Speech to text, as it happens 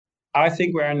I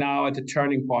think we are now at a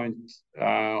turning point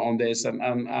on this,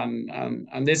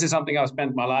 and this is something I've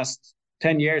spent my last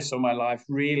 10 years of my life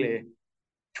really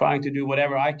trying to do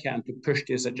whatever I can to push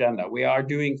this agenda. We are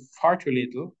doing far too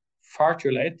little, far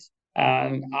too late,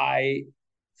 and I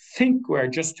think we're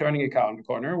just turning a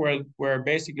corner where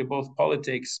basically both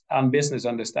politics and business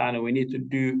understand and we need to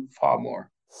do far more.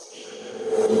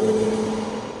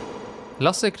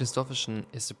 Lasse Kristoffersen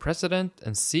is the president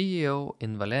and CEO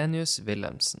in Wallenius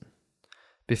Wilhelmsen.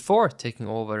 Before taking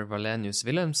over Wallenius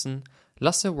Wilhelmsen,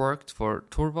 Lasse worked for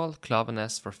Thorvald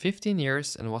Klaveness for 15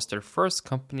 years and was their first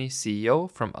company CEO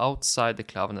from outside the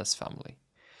Klaveness family.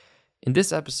 In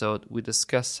this episode, we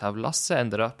discuss how Lasse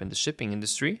ended up in the shipping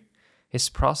industry, his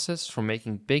process for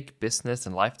making big business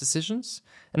and life decisions,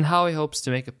 and how he hopes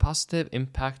to make a positive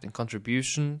impact and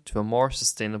contribution to a more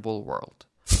sustainable world.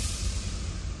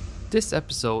 This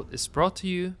episode is brought to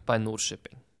you by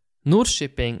Nor-Shipping.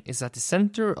 Nor-Shipping is at the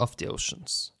center of the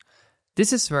oceans.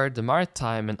 This is where the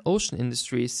maritime and ocean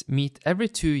industries meet every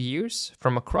 2 years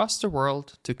from across the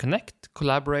world to connect,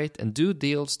 collaborate, and do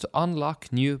deals to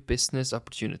unlock new business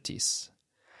opportunities.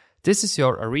 This is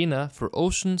your arena for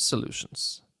ocean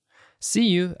solutions. See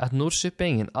you at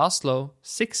Nor-Shipping in Oslo,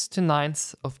 6th to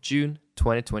 9th of June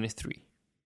 2023.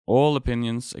 All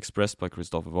opinions expressed by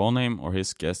Christopher Vonheim or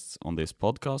his guests on this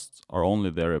podcast are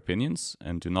only their opinions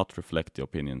and do not reflect the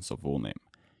opinions of Vonheim.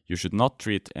 You should not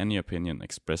treat any opinion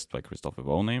expressed by Christopher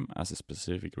Vonheim as a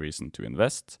specific reason to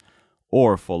invest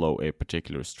or follow a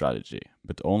particular strategy,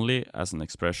 but only as an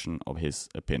expression of his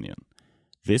opinion.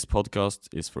 This podcast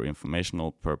is for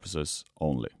informational purposes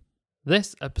only.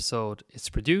 This episode is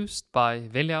produced by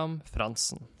William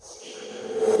Franzen.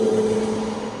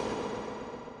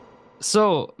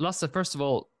 So, Lasse, first of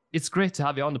all, it's great to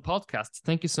have you on the podcast.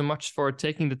 Thank you so much for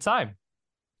taking the time.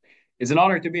 It's an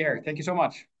honor to be here. Thank you so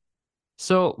much.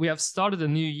 So we have started a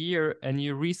new year, and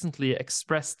you recently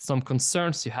expressed some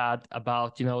concerns you had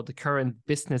about, the current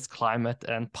business climate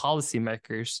and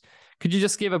policymakers. Could you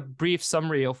just give a brief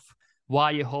summary of why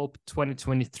you hope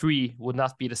 2023 would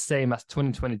not be the same as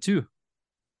 2022?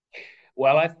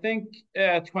 Well, I think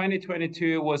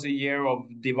 2022 was a year of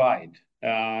divide.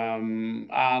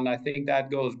 And I think that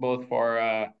goes both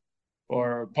for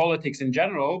politics in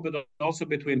general, but also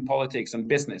between politics and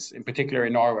business, in particular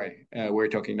in Norway, we're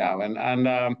talking now. And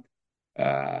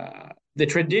the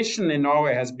tradition in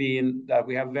Norway has been that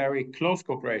we have very close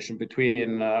cooperation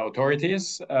between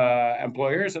authorities,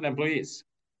 employers, and employees.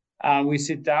 And we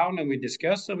sit down and we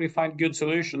discuss and we find good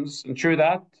solutions. And through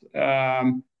that,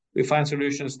 we find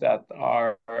solutions that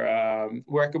are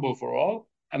workable for all.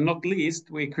 And not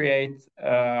least, we create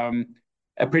a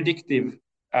predictive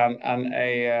and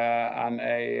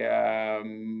a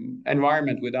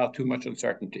environment without too much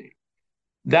uncertainty.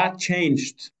 That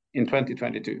changed in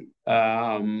 2022,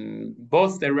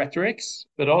 both the rhetorics,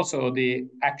 but also the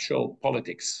actual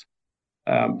politics.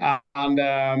 And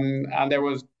there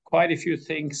was quite a few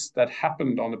things that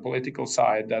happened on the political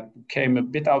side that came a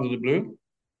bit out of the blue.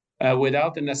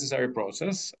 Without the necessary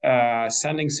process,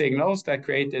 sending signals that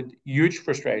created huge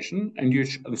frustration and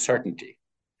huge uncertainty.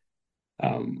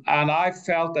 And I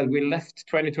felt that we left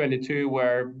 2022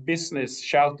 where business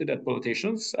shouted at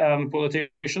politicians, and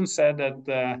politicians said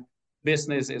that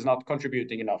business is not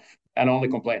contributing enough and only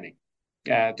complaining,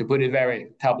 to put it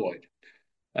very tabloid.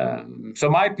 So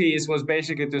my piece was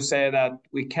basically to say that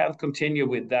we can't continue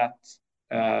with that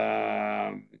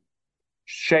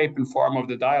shape and form of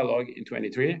the dialogue in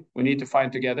 23. We need to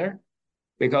find together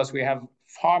because we have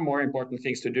far more important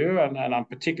things to do. And I'm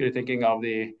particularly thinking of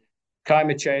the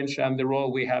climate change and the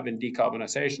role we have in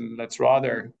decarbonization. Let's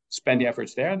rather spend the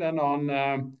efforts there than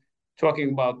on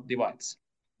talking about divides.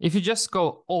 If you just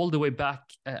go all the way back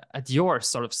at your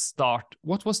sort of start,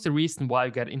 what was the reason why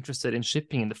you got interested in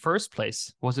shipping in the first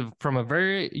place? Was it from a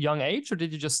very young age, or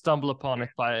did you just stumble upon it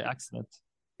by accident?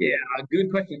 Yeah,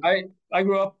 good question. I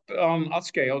grew up on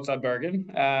Askøy outside Bergen.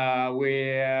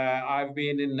 I've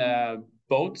been in a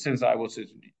boat since I was a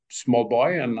small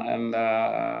boy, and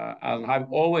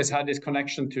I've always had this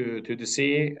connection to the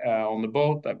sea on the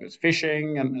boat. I was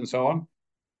fishing and so on.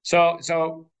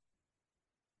 So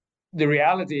the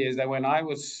reality is that when I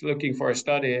was looking for a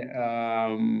study,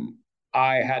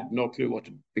 I had no clue what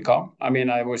to become. I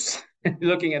mean, I was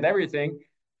looking at everything.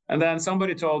 And then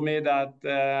somebody told me that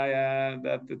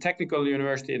the technical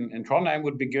university in Trondheim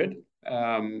would be good.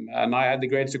 And I had the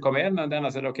grades to come in. And then I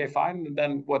said, okay, fine. And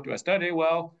then what do I study?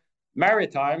 Well,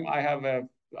 maritime,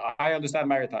 I understand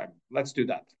maritime. Let's do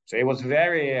that. So it was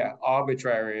very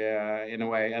arbitrary in a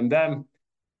way. And then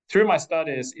through my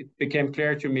studies, it became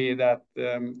clear to me that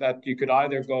you could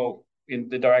either go in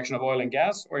the direction of oil and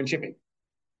gas or in shipping.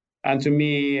 And to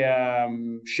me,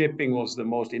 shipping was the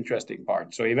most interesting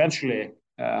part. So eventually,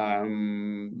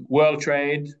 world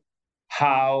trade,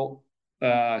 how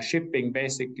shipping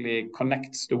basically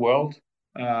connects the world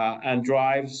and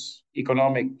drives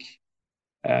economic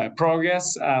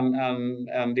progress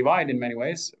and divide in many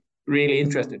ways, really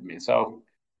interested me. So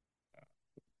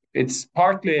it's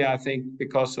partly, I think,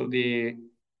 because of the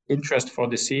interest for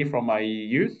the sea from my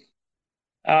youth,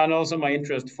 and also my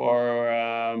interest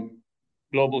for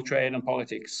global trade and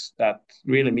politics that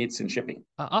really meets in shipping.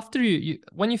 After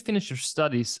when you finish your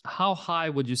studies, how high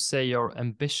would you say your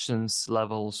ambitions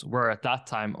levels were at that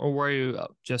time? Or were you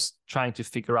just trying to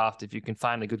figure out if you can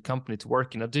find a good company to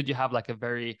work in? Or did you have like a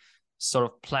very sort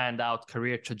of planned out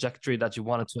career trajectory that you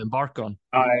wanted to embark on?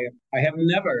 I have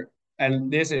never,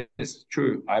 and this is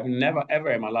true, I've never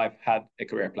ever in my life had a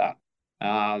career plan.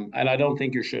 And I don't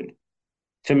think you should.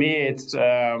 To me, it's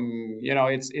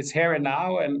it's here and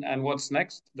now, and what's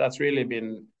next. That's really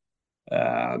been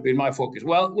my focus.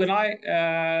 Well, when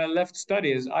I left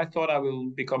studies, I thought I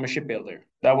will become a shipbuilder.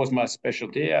 That was my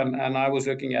specialty, and I was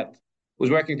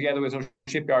working together with some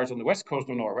shipyards on the west coast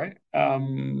of Norway.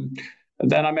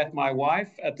 Then I met my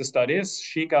wife at the studies.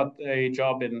 She got a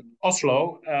job in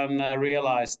Oslo, and I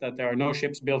realized that there are no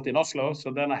ships built in Oslo. So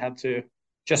then I had to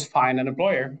just find an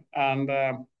employer, and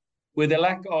with a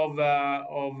lack of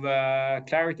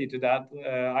clarity to that,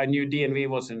 I knew DNV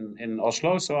was in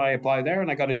Oslo, so I applied there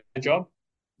and I got a job,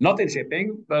 not in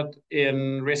shipping, but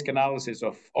in risk analysis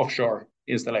of offshore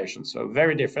installations. So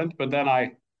very different. But then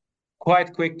I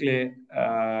quite quickly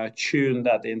tuned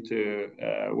that into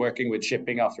working with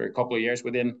shipping after a couple of years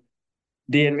within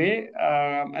DNV.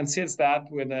 And since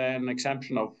that, with an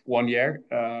exemption of 1 year,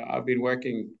 I've been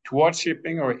working towards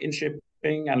shipping or in shipping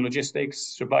and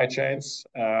logistics, supply chains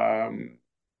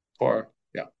for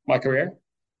my career.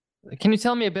 Can you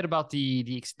tell me a bit about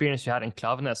the experience you had in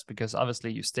Klaveness? Because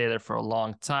obviously you stayed there for a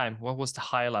long time. What was the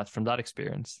highlight from that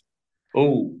experience?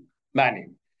 Oh, many.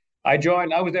 I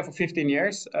was there for 15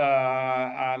 years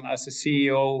and as a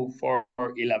CEO for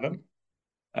 11.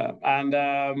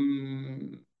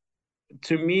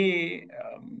 To me,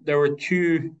 there were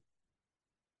two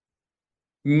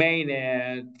main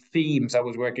themes I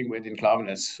was working with in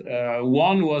Klaveness.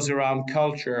 One was around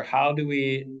culture. How do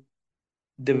we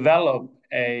develop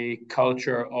a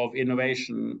culture of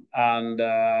innovation and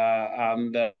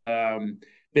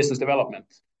business development,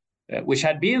 which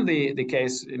had been the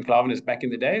case in Klaveness back in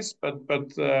the days, but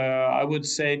I would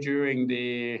say during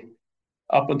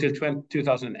up until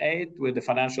 2008, with the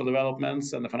financial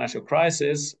developments and the financial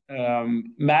crisis,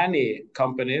 many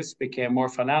companies became more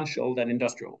financial than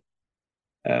industrial.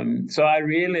 So I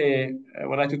really,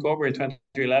 when I took over in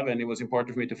 2011, it was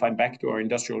important for me to find back to our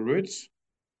industrial roots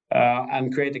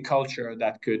and create a culture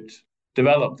that could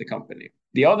develop the company.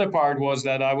 The other part was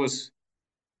that I was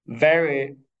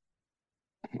very,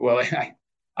 well,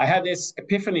 I had this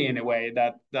epiphany in a way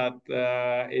that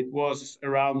it was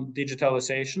around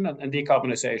digitalization and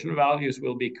decarbonization, values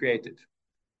will be created.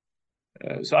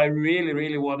 So I really,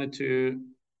 really wanted to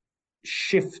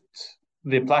shift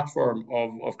the platform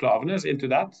of Klaveness into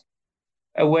that,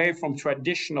 away from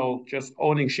traditional just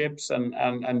owning ships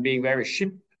and being very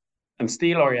ship and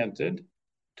steel oriented,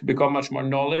 to become much more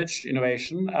knowledge,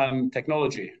 innovation, and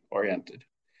technology oriented.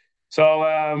 So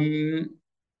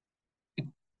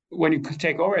when you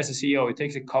take over as a CEO, it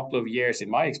takes a couple of years, in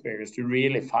my experience, to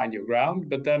really find your ground.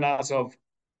 But then as of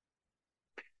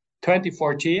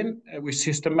 2014, we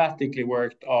systematically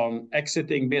worked on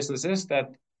exiting businesses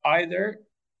that either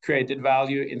created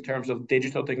value in terms of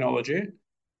digital technology,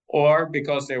 or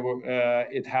because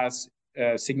it has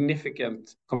a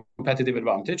significant competitive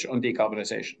advantage on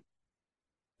decarbonization.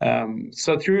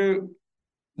 So through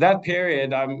that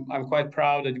period, I'm quite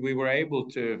proud that we were able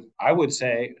to, I would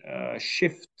say,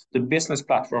 shift the business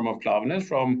platform of Klaveness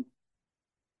from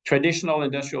traditional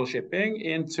industrial shipping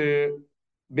into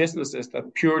businesses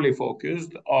that purely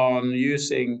focused on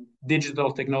using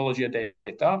digital technology and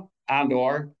data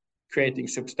and/or creating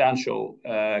substantial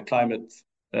climate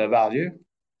value.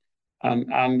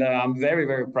 And I'm very,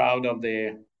 very proud of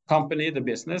the company, the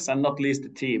business, and not least the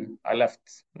team I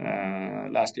left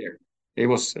last year. It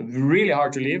was really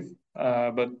hard to leave,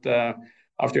 but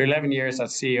after 11 years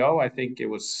as CEO, I think it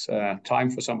was time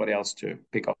for somebody else to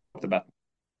pick up the baton.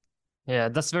 Yeah,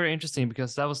 that's very interesting,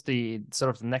 because that was the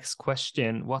sort of the next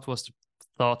question. What was the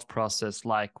thought process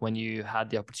like when you had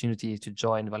the opportunity to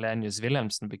join Wallenius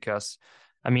Wilhelmsen? Because,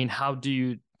 I mean, how do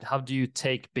you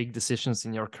take big decisions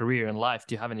in your career and life?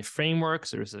 Do you have any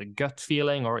frameworks, or is it a gut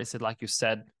feeling, or is it like you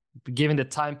said, given the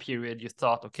time period, you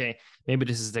thought, okay, maybe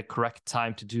this is the correct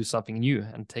time to do something new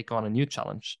and take on a new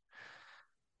challenge?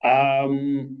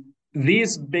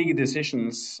 These big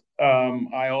decisions,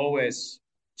 I always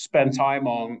spend time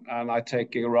on, and I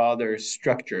take a rather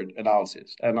structured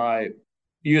analysis, and I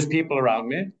use people around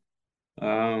me.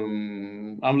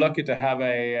 I'm lucky to have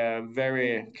a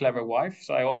very clever wife,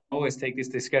 so I always take these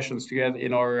discussions together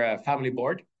in our family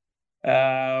board.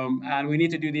 And we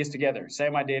need to do this together.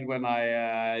 Same I did when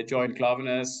I joined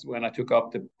Klaveness, when I took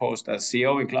up the post as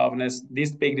CEO in Klaveness.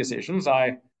 These big decisions,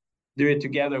 I do it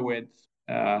together with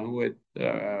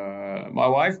my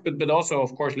wife, but also,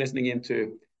 of course, listening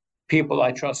into people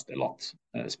I trust a lot.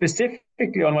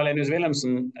 Specifically on Wallenius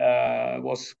Wilhelmsen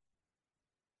was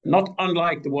not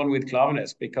unlike the one with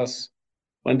Klaveness, because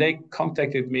when they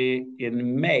contacted me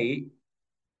in May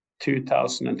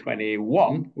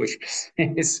 2021, which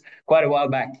is quite a while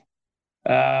back,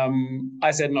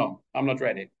 I said, no, I'm not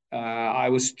ready. I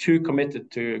was too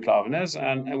committed to Klaveness,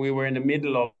 and we were in the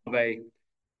middle of a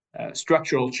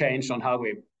structural change on how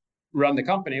we run the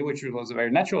company, which was a very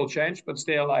natural change, but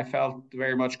still I felt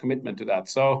very much commitment to that.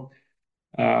 So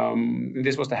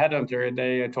this was the headhunter.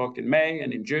 They talked in May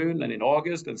and in June and in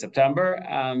August and September.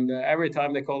 And every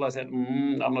time they called, I said,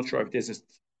 I'm not sure if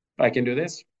I can do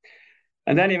this.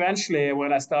 And then eventually,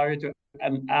 when I started to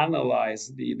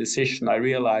analyze the decision, I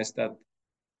realized that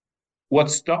what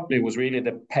stopped me was really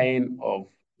the pain of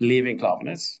leaving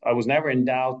Klaveness. I was never in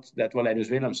doubt that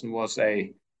Wallenius Wilhelmsen was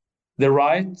the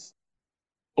right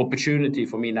opportunity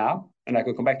for me now, and I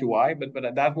could come back to why. But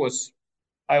that was,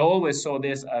 I always saw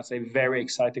this as a very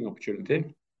exciting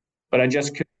opportunity, but I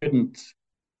just couldn't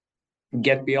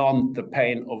get beyond the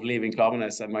pain of leaving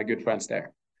Klaveness and my good friends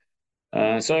there.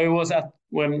 So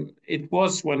it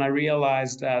was when I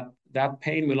realized that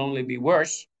pain will only be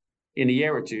worse in a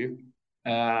year or two.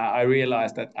 I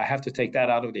realized that I have to take that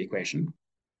out of the equation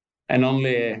and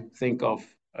only think of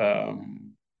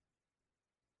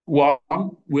one,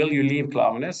 will you leave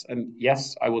Klaveness? And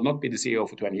yes, I will not be the CEO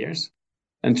for 20 years.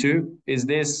 And two, is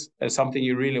this something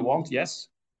you really want? Yes.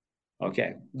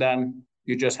 Okay, then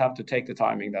you just have to take the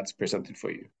timing that's presented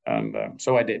for you. And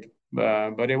so I did.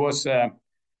 But it was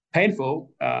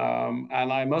painful.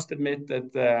 And I must admit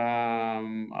that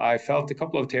I felt a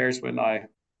couple of tears when I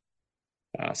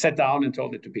sat down and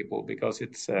told it to people, because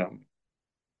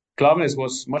Klaveness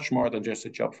was much more than just a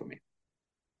job for me.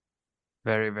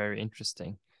 Very, very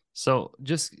interesting. So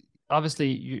just obviously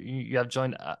you have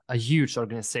joined a huge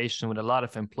organization with a lot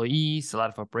of employees, a lot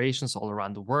of operations all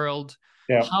around the world.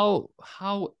 Yeah.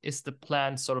 How is the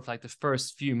plan sort of like the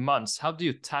first few months? How do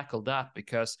you tackle that?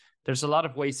 Because there's a lot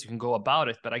of ways you can go about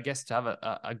it, but I guess to have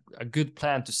a good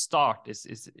plan to start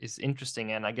is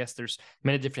interesting. And I guess there's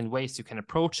many different ways you can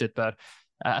approach it. But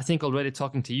I think already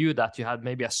talking to you that you had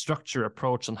maybe a structured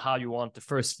approach on how you want the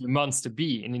first few months to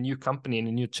be in a new company, in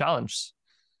a new challenge.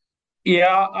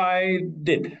 Yeah, I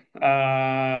did.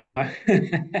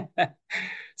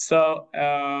 So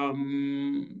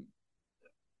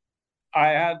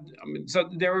so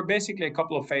there were basically a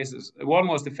couple of phases. One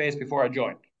was the phase before I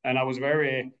joined, and I was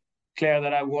very clear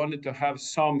that I wanted to have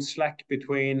some slack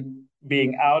between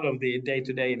being out of the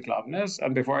day-to-day in Klaveness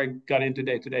and before I got into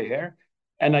day-to-day here.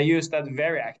 And I used that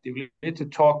very actively to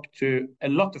talk to a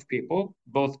lot of people,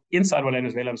 both inside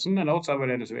Wallenius Wilhelmsen and outside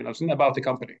Wallenius Wilhelmsen, about the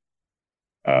company.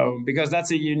 Because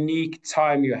that's a unique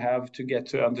time you have to get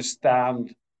to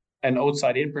understand an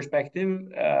outside-in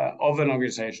perspective of an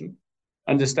organization,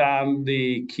 understand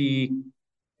the key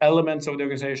elements of the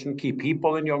organization, key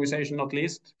people in the organization, not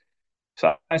least.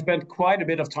 So I spent quite a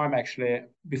bit of time actually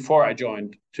before I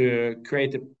joined to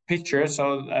create a picture.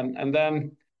 And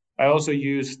then I also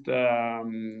used a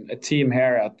team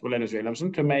here at Wallenius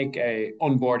Wilhelmsen to make a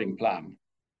onboarding plan.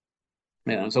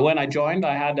 So when I joined,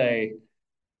 I had a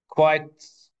quite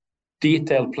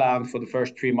detailed plan for the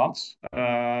first 3 months.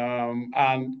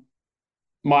 And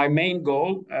my main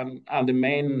goal and the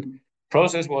main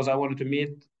process was I wanted to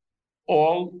meet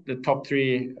all the top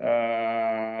 3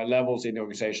 levels in the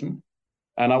organization.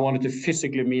 And I wanted to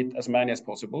physically meet as many as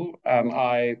possible. And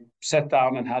I sat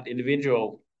down and had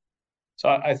individual.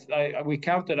 So we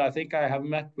counted, I think I have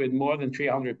met with more than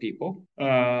 300 people,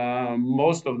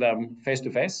 most of them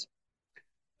face-to-face,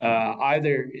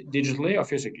 either digitally or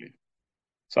physically.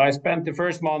 So I spent the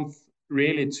first month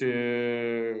really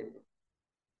to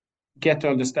get to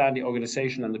understand the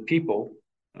organization and the people,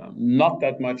 not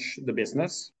that much the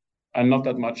business and not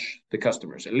that much the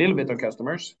customers, a little bit on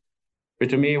customers. But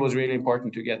to me, it was really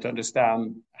important to get to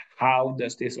understand how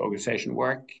does this organization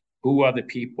work? Who are the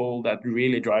people that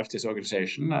really drive this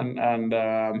organization? And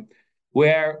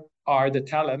where are the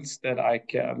talents that I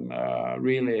can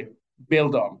really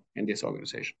build on in this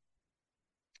organization?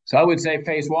 So I would say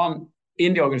phase 1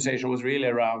 in the organization was really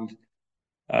around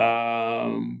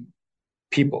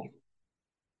people.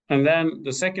 And then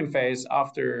the second phase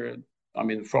after,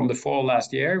 from the fall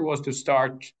last year, was to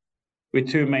start with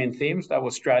two main themes. That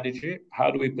was strategy.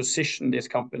 How do we position this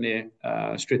company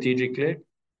strategically?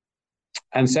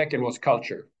 And second was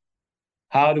culture.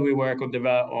 How do we work on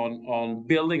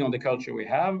building on the culture we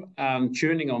have and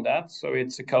tuning on that so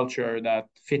it's a culture that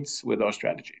fits with our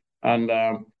strategy? And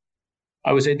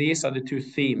I would say these are the two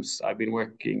themes I've been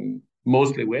working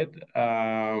mostly with.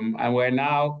 And we're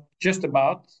now just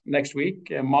about next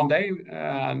week, Monday,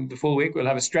 and the full week, we'll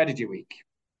have a strategy week.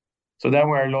 So then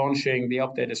we're launching the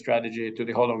updated strategy to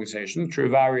the whole organization through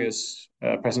various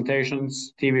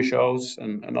presentations, TV shows,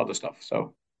 and other stuff.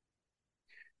 So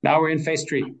now we're in phase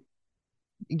 3.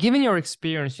 Given your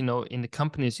experience, in the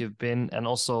companies you've been, and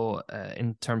also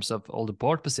in terms of all the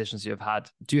board positions you've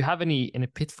had, do you have any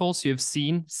pitfalls you've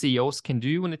seen CEOs can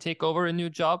do when they take over a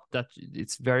new job that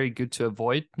it's very good to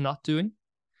avoid not doing?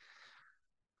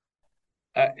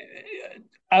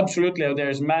 Absolutely,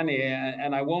 there's many,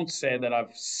 and I won't say that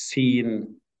I've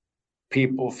seen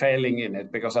people failing in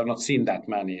it because I've not seen that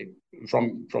many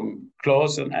from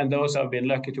close, and those I've been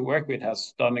lucky to work with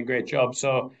has done a great job.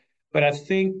 So, but I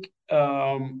think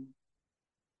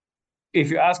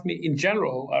if you ask me in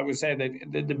general, I would say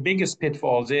that the biggest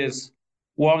pitfalls is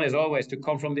one is always to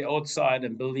come from the outside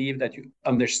and believe that you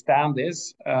understand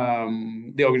this,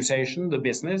 the organization, the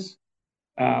business.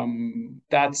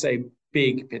 That's a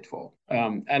big pitfall.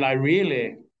 And I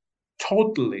really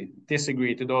totally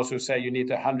disagree to those who say you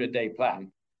need a 100-day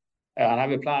plan and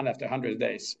have a plan after 100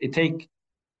 days. It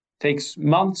takes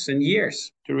months and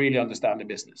years to really understand the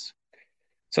business.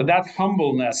 So that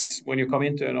humbleness when you come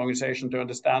into an organization to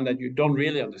understand that you don't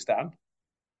really understand,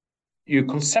 you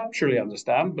conceptually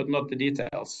understand, but not the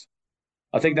details.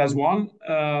 I think that's one.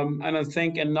 And I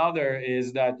think another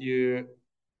is that you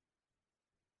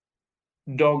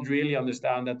don't really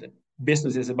understand that the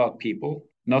business is about people,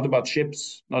 not about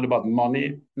ships, not about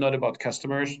money, not about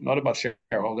customers, not about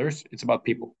shareholders. It's about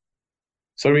people.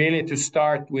 So really to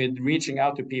start with reaching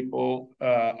out to people,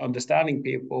 understanding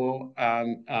people,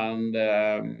 and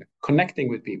connecting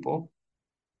with people,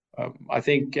 I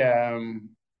think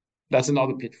that's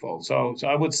another pitfall. So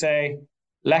I would say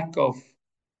lack of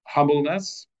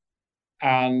humbleness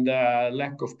and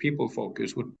lack of people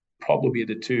focus would probably be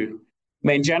the two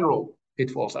main general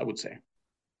pitfalls, I would say.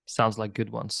 Sounds like good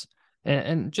ones.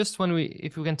 And just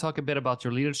if we can talk a bit about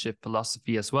your leadership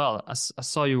philosophy as well. I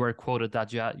saw you were quoted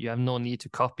that you have no need to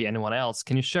copy anyone else.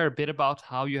 Can you share a bit about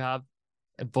how you have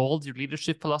evolved your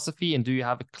leadership philosophy, and do you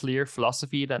have a clear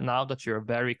philosophy that now that you're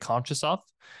very conscious of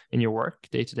in your work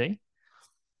day to day?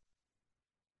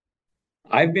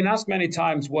 I've been asked many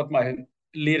times what my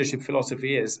leadership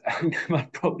philosophy is, and my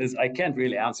problem is I can't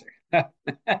really answer.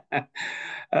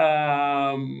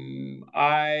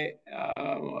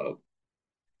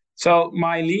 So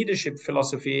my leadership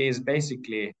philosophy is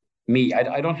basically me.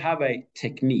 I don't have a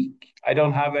technique. I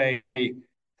don't have a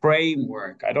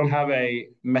framework. I don't have a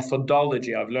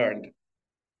methodology I've learned.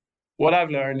 What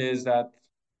I've learned is that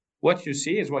what you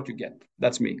see is what you get.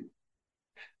 That's me.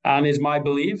 And it's my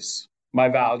beliefs, my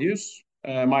values,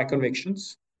 my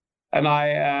convictions. And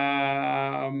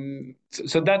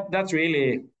so that's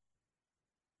really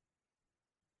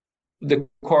the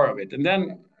core of it. And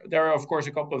then there are, of course,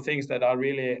 a couple of things that are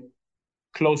really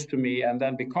close to me and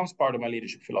then becomes part of my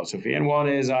leadership philosophy. And one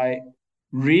is I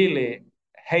really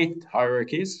hate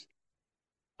hierarchies.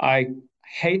 I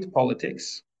hate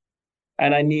politics,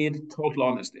 and I need total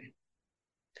honesty.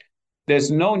 There's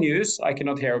no news I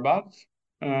cannot hear about.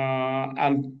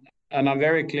 And I'm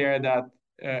very clear that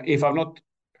if I've not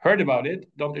heard about it,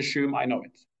 don't assume I know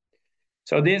it.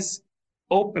 So this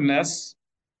openness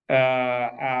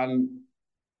and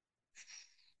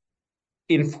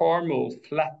informal,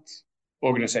 flat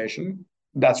organization,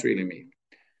 that's really me.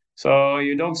 So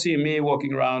you don't see me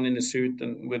walking around in a suit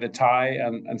and with a tie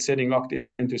and sitting locked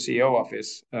into CEO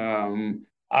office.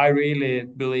 I really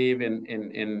believe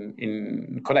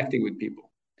in connecting with people.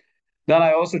 Then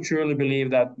I also truly believe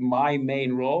that my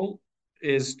main role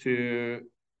is to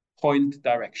point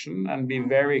direction and be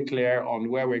very clear on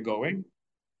where we're going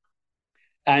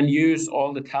and use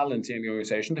all the talents in the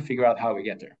organization to figure out how we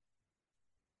get there.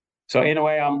 So in a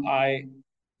way, I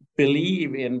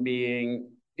believe in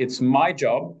it's my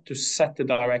job to set the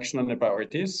direction and the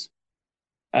priorities.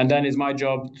 And then it's my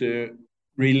job to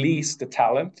release the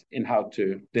talent in how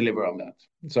to deliver on that.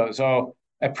 So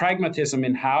a pragmatism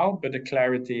in how, but a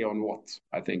clarity on what.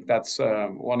 I think that's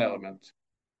one element.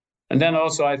 And then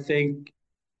also, I think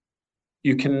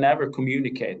you can never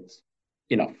communicate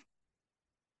enough.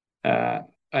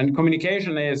 and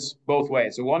communication is both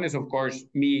ways. So one is, of course,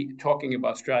 me talking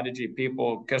about strategy,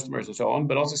 people, customers, and so on,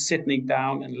 but also sitting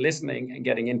down and listening and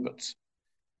getting inputs.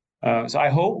 So I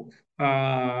hope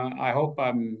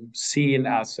I'm seen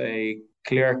as a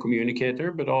clear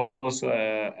communicator, but also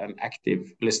an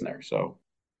active listener. So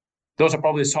those are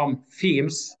probably some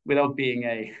themes without being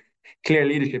a clear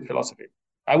leadership philosophy.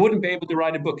 I wouldn't be able to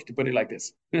write a book, to put it like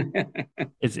this.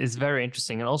 It's very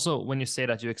interesting. And also, when you say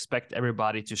that you expect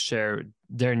everybody to share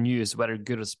their news, whether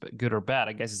good or bad,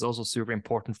 I guess it's also super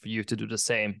important for you to do the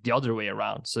same the other way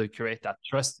around. So you create that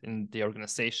trust in the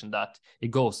organization that it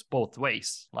goes both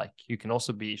ways. Like you can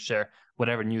also share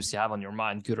whatever news you have on your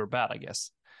mind, good or bad, I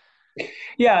guess.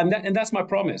 Yeah, and that's my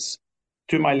promise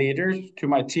to my leaders, to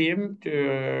my team,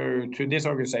 to this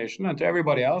organization, and to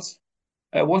everybody else.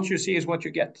 What you see is what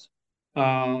you get.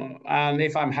 And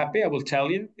if I'm happy, I will tell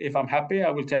you. If I'm happy, I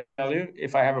will tell you.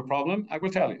 If I have a problem, I will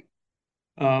tell you.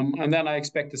 And then I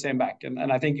expect the same back. And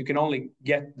I think you can only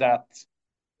get that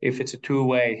if it's a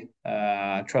two-way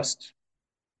trust.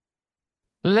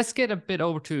 Let's get a bit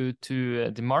over to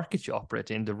the market you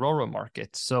operate in, the RoRo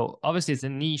market. So obviously it's a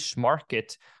niche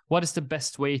market. What is the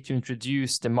best way to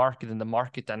introduce the market and the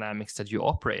market dynamics that you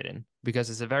operate in? Because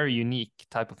it's a very unique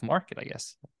type of market, I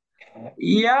guess.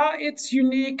 Yeah, it's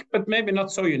unique, but maybe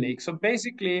not so unique. So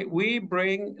basically, we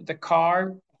bring the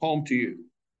car home to you.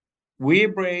 We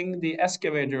bring the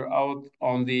excavator out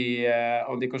on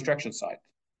the construction site.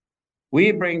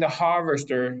 We bring the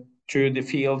harvester to the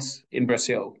fields in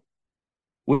Brazil.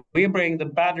 We bring the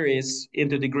batteries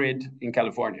into the grid in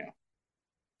California,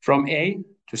 from A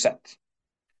to Z.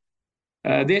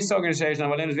 This organization,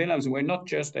 Wallenius Wilhelmsen, we're not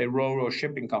just a RoRo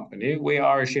shipping company. We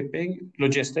are a shipping,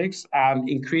 logistics, and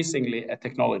increasingly a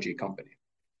technology company.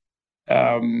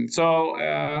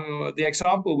 The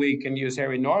example we can use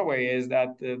here in Norway is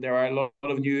that there are a lot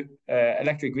of new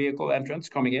electric vehicle entrants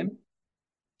coming in,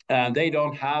 and they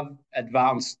don't have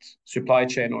advanced supply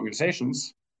chain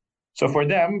organizations. So for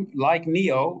them, like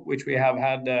NIO, which we have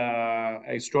had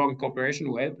a strong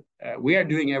cooperation with, we are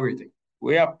doing everything.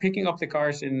 We are picking up the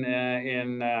cars in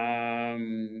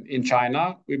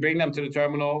China. We bring them to the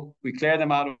terminal. We clear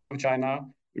them out of China.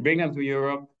 We bring them to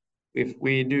Europe.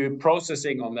 We do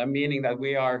processing on them, meaning that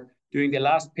we are doing the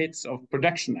last bits of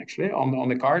production actually on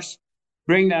the cars.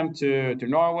 Bring them to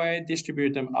Norway,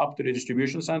 distribute them up to the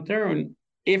distribution center, and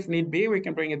if need be, we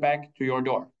can bring it back to your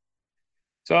door.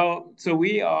 So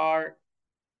we are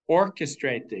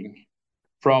orchestrating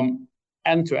from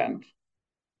end to end.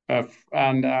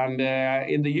 And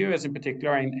in the US in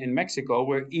particular, in Mexico,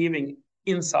 we're even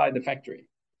inside the factory.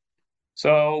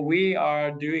 So we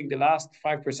are doing the last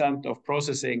 5% of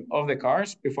processing of the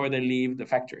cars before they leave the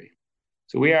factory.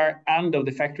 So we are end of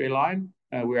the factory line.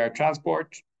 We are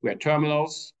transport, we are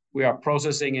terminals, we are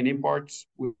processing and imports,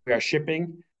 we are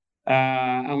shipping,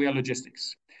 and we are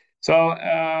logistics. So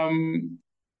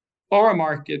our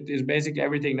market is basically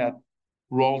everything that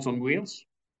rolls on wheels,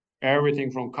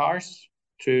 everything from cars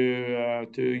to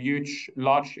huge,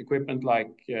 large equipment like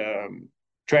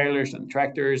trailers and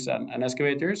tractors and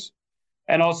excavators,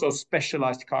 and also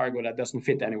specialized cargo that doesn't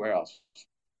fit anywhere else.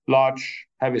 Large,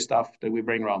 heavy stuff that we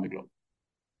bring around the globe.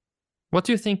 What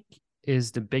do you think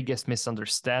is the biggest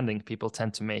misunderstanding people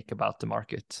tend to make about the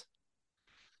market?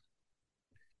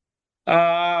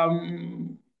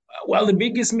 Well, the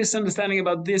biggest misunderstanding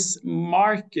about this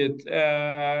market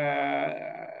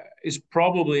is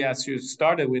probably, as you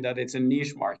started with, that it's a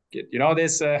niche market. You know,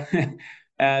 this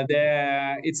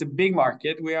it's a big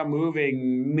market. We are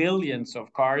moving millions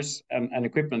of cars and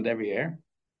equipment every year.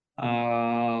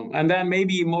 And then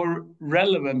maybe more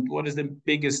relevant, what is the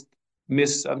biggest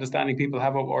misunderstanding people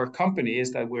have of our company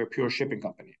is that we're a pure shipping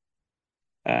company.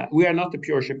 We are not a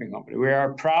pure shipping company. We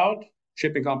are a proud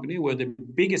shipping company. We're the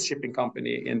biggest shipping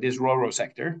company in this RoRo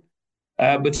sector.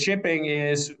 But shipping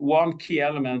is one key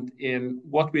element in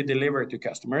what we deliver to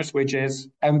customers, which is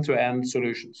end-to-end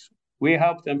solutions. We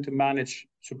help them to manage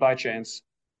supply chains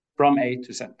from A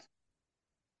to Z.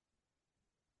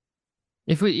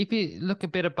 If we look a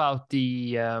bit about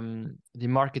the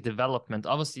market development,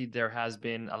 obviously there has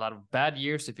been a lot of bad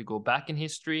years if you go back in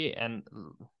history, and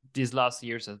these last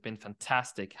years have been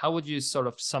fantastic. How would you sort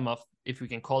of sum up, if we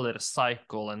can call it a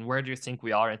cycle, and where do you think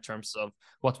we are in terms of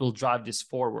what will drive this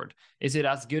forward? Is it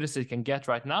as good as it can get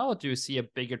right now, or do you see a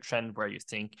bigger trend where you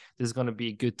think this is going to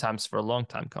be good times for a long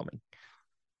time coming?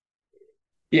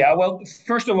 Yeah, well,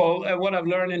 first of all, what I've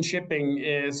learned in shipping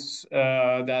is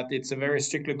that it's a very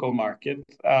cyclical market,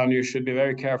 and you should be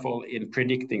very careful in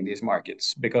predicting these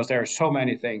markets because there are so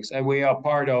many things, and we are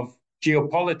part of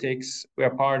geopolitics, we are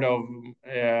part of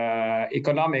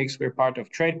economics, we're part of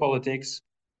trade politics,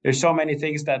 there's so many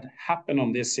things that happen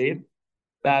on this scene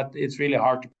that it's really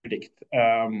hard to predict.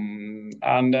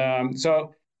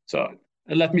 So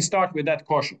let me start with that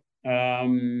caution.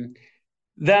 Then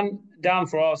down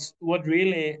for us, what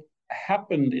really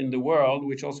happened in the world,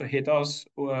 which also hit us,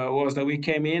 was that we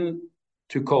came in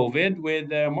to COVID with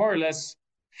more or less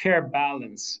fair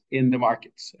balance in the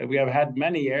markets. We have had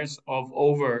many years of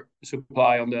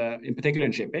oversupply in particular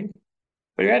in shipping,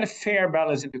 but we had a fair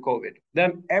balance into COVID.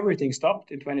 Then everything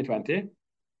stopped in 2020,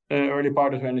 early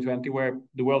part of 2020, where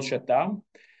the world shut down.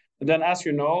 And then, as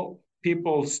you know,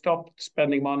 people stopped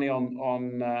spending money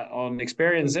on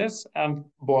experiences and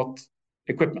bought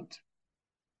equipment.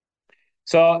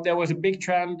 So there was a big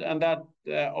trend, and that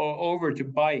over to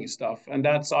buying stuff, and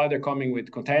that's either coming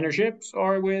with container ships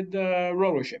or with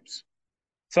roller ships.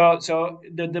 So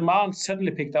the demand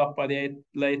suddenly picked up by the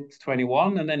late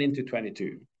 21 and then into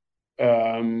 22,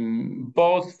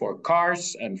 both for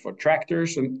cars and for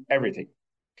tractors and everything.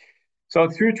 So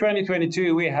through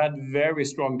 2022, we had very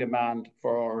strong demand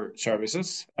for our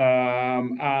services,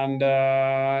 and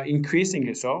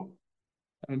increasingly so.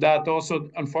 That also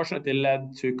unfortunately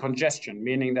led to congestion,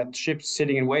 meaning that ships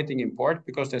sitting and waiting in port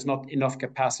because there's not enough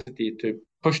capacity to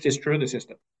push this through the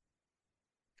system.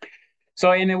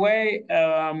 So in a way,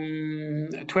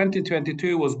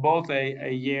 2022 was both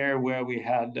a year where we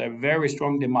had a very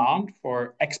strong demand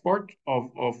for export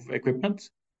of equipment,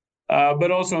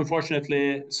 but also,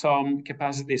 unfortunately, some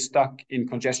capacity stuck in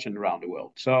congestion around the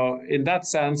world. So in that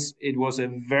sense, it was a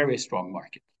very strong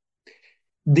market.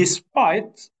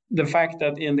 Despite the fact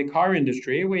that in the car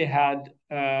industry, we had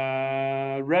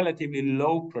relatively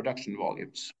low production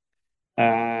volumes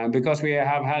because we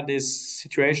have had this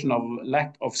situation of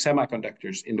lack of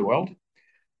semiconductors in the world.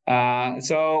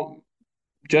 So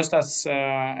just as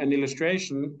an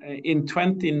illustration, in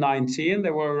 2019,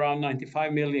 there were around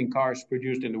 95 million cars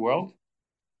produced in the world.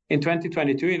 In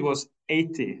 2022, it was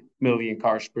 80 million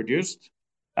cars produced.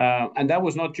 And that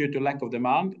was not due to lack of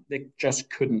demand. They just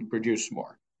couldn't produce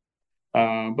more.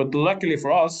 But luckily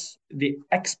for us, the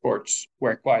exports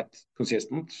were quite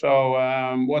consistent. So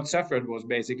what suffered was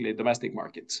basically domestic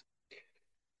markets.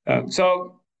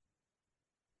 So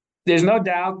there's no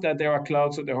doubt that there are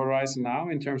clouds at the horizon now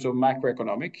in terms of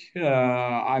macroeconomic.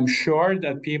 I'm sure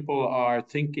that people are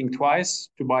thinking twice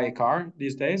to buy a car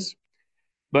these days,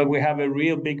 but we have a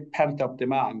real big pent-up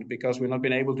demand because we've not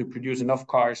been able to produce enough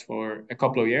cars for a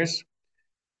couple of years.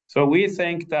 So we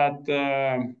think that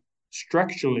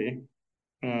structurally,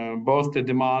 both the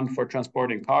demand for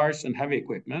transporting cars and heavy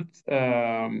equipment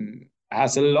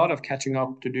has a lot of catching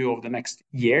up to do over the next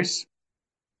years.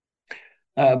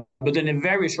 But in a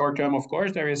very short term, of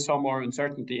course, there is some more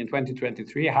uncertainty in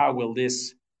 2023. How will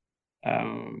this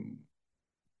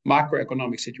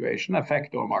macroeconomic situation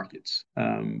affect our markets?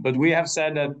 But we have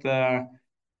said that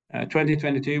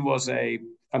 2022 was a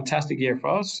fantastic year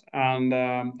for us, and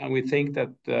we think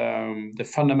that the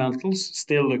fundamentals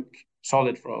still look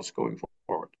solid for us going forward.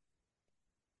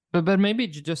 But maybe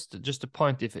just a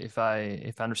point, if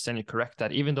I understand you correct,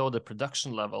 that even though the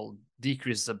production level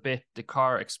decreases a bit, the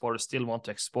car exporters still want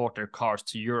to export their cars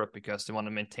to Europe because they want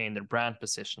to maintain their brand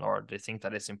position, or they think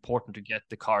that it's important to get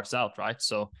the cars out, right?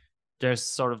 So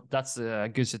there's that's a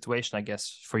good situation, I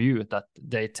guess, for you, that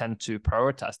they tend to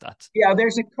prioritize that. Yeah,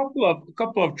 there's a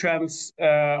couple of trends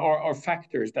or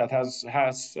factors that has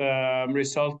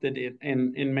resulted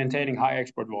in maintaining high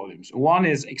export volumes. One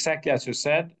is exactly as you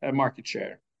said, market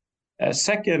share.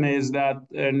 Second is that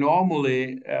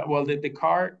normally, the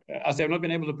car, as they've not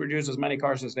been able to produce as many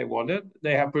cars as they wanted,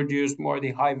 they have produced more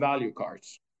the high value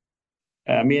cars,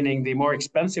 meaning the more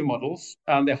expensive models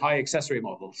and the high accessory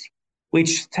models,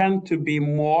 which tend to be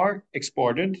more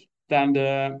exported than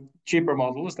the cheaper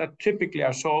models that typically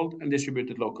are sold and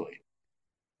distributed locally.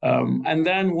 And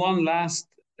then one last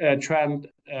trend,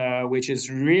 which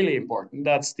is really important,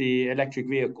 that's the electric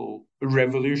vehicle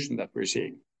revolution that we're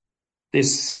seeing.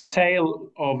 This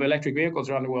sale of electric vehicles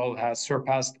around the world has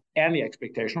surpassed any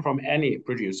expectation from any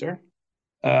producer.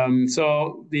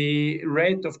 So the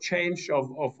rate of change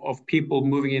of people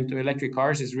moving into electric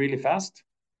cars is really fast.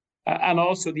 And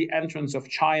also the entrance of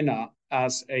China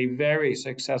as a very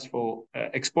successful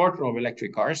exporter of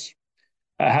electric cars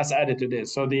has added to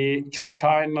this. So the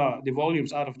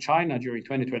volumes out of China during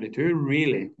 2022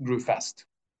 really grew fast.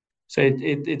 So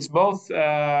it's both the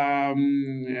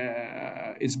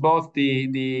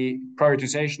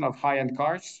prioritization of high-end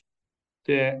cars,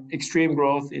 the extreme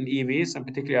growth in EVs, and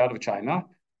particularly out of China,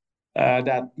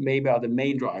 that maybe are the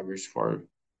main drivers for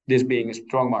this being a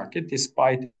strong market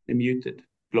despite the muted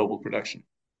global production.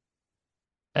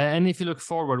 And if you look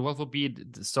forward, what will be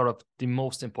the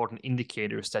most important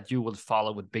indicators that you will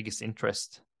follow with biggest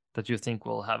interest that you think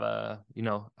will have a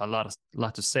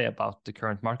lot to say about the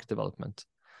current market development?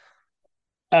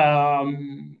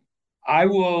 I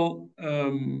will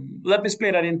let me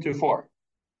split that into four.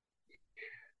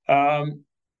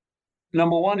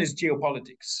 Number one is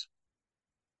geopolitics.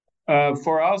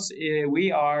 For us,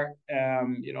 we are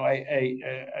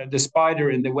the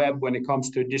spider in the web when it comes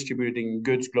to distributing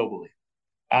goods globally.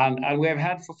 And we have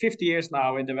had for 50 years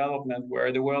now a development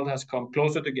where the world has come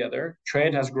closer together,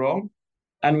 trade has grown,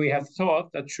 and we have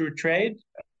thought that through trade,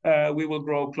 we will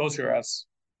grow closer as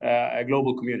a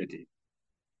global community.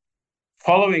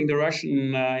 Following the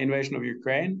Russian invasion of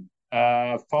Ukraine,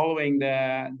 following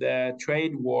the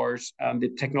trade wars and the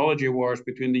technology wars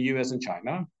between the US and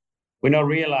China, we now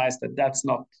realize that that's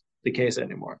not the case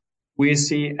anymore. We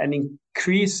see an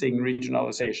increasing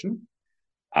regionalization,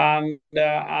 and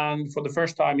for the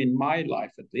first time in my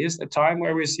life, at least, a time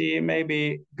where we see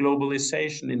maybe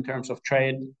globalization in terms of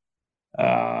trade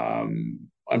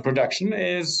and production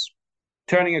is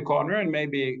turning a corner and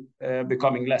maybe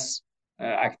becoming less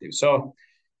active. So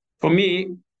for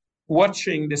me,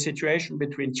 watching the situation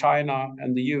between China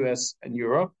and the US and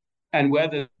Europe, and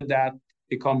whether that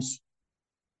becomes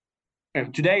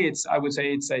today, I would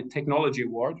say it's a technology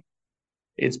war.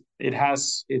 It's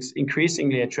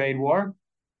increasingly a trade war.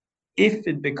 If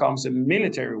it becomes a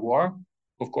military war,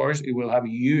 of course, it will have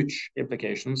huge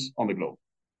implications on the globe.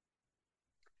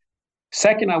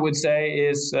 Second, I would say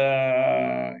is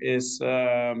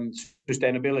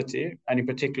sustainability, and in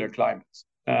particular climate.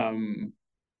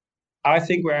 I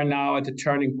think we are now at a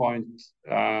turning point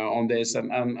on this,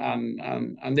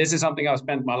 and this is something I've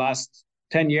spent my last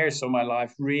 10 years of my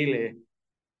life really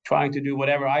trying to do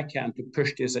whatever I can to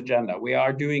push this agenda. We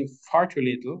are doing far too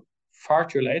little, far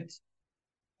too late,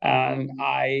 and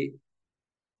I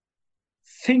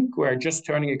think we're just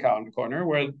turning a corner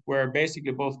where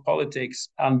basically both politics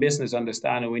and business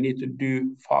understand that we need to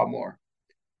do far more.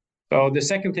 So the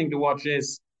second thing to watch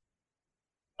is,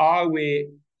 are we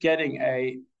getting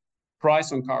a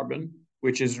price on carbon,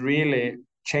 which is really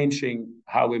changing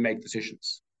how we make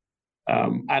decisions?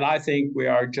 And I think we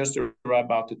are just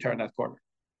about to turn that corner.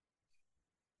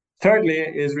 Thirdly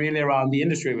is really around the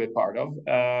industry we're part of,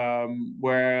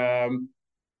 where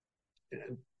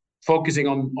focusing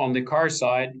on the car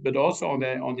side, but also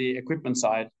on the equipment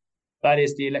side, that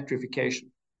is the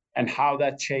electrification and how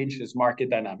that changes market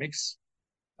dynamics,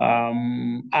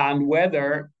 and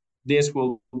whether this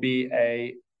will be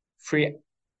a free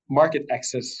market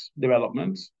access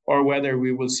development or whether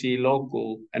we will see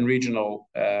local and regional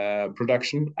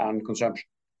production and consumption.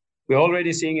 We're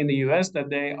already seeing in the US that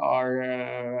they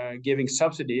are giving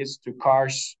subsidies to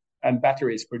cars and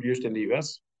batteries produced in the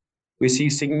US. We see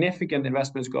significant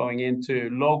investments going into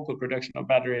local production of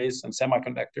batteries and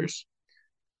semiconductors.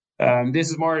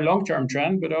 This is more a long-term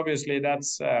trend, but obviously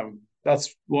that's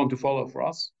one to follow for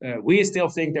us. We still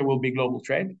think there will be global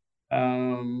trade,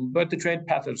 but the trade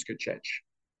patterns could change.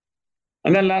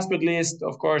 And then last but least,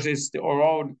 of course, is our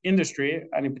own industry,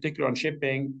 and in particular on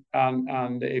shipping.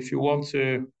 And if you want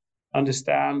to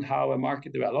understand how a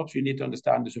market develops, you need to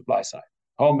understand the supply side.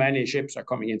 How many ships are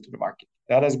coming into the market?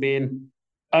 That has been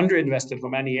underinvested for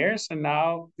many years, and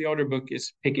now the order book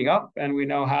is picking up, and we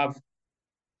now have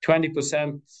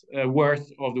 20%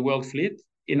 worth of the world fleet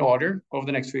in order over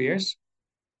the next few years.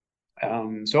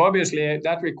 So obviously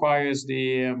that requires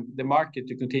the market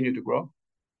to continue to grow.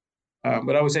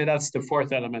 But I would say that's the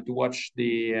fourth element, to watch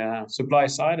the supply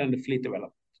side and the fleet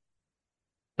development.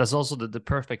 That's also the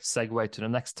perfect segue to the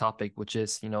next topic, which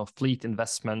is, fleet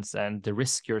investments and the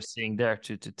risk you're seeing there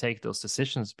to take those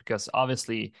decisions, because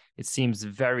obviously it seems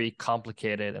very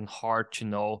complicated and hard to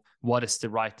know what is the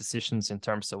right decisions in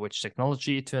terms of which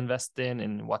technology to invest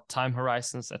in what time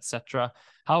horizons, etc.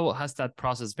 How has that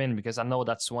process been? Because I know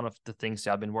that's one of the things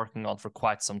you have been working on for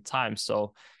quite some time.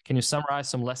 So can you summarize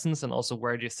some lessons, and also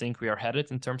where do you think we are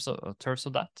headed in terms of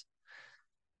that?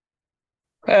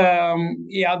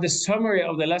 The summary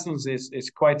of the lessons is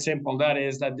quite simple. That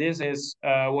is that this is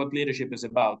what leadership is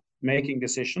about: making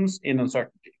decisions in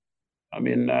uncertainty. I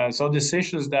mean, so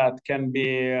decisions that can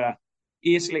be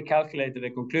easily calculated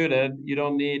and concluded, you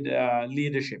don't need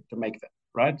leadership to make them,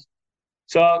 right?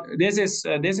 So this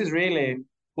is really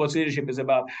what leadership is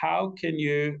about. How can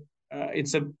you?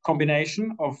 It's a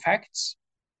combination of facts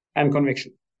and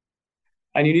conviction,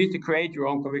 and you need to create your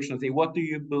own conviction and say, what do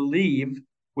you believe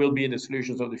will be the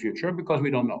solutions of the future, because we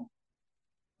don't know.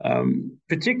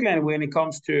 Particularly when it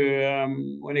comes to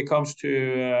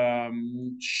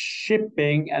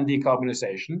shipping and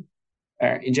decarbonization,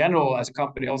 in general as a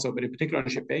company also, but in particular in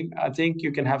shipping, I think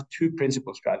you can have two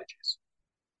principal strategies.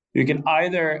 You can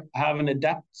either have an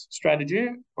adapt strategy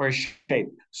or a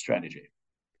shape strategy.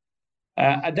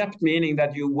 Adapt meaning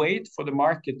that you wait for the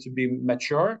market to be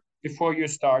mature before you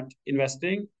start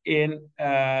investing in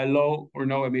low or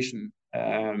no emission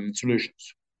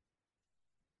solutions.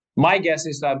 My guess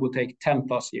is that will take 10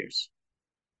 plus years.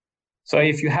 So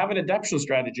if you have an adaptation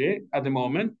strategy at the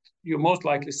moment, you most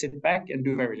likely sit back and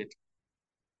do very little.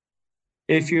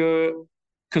 If you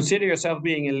consider yourself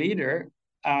being a leader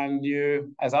and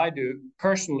you, as I do,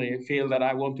 personally feel that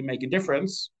I want to make a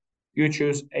difference, you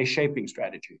choose a shaping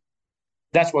strategy.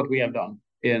 That's what we have done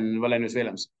in Wallenius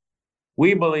Wilhelmsen.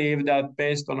 We believe that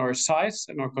based on our size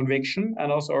and our conviction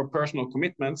and also our personal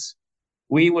commitments,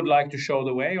 we would like to show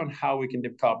the way on how we can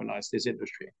decarbonize this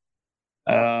industry.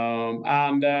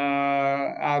 And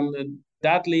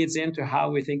that leads into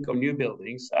how we think of new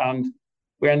buildings. And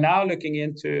we are now looking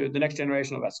into the next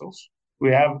generation of vessels.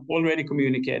 We have already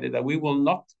communicated that we will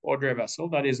not order a vessel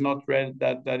that is not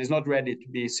ready to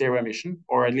be zero emission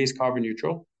or at least carbon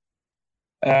neutral.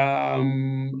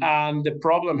 And the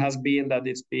problem has been that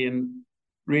it's been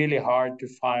really hard to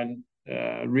find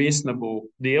reasonable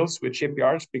deals with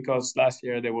shipyards because last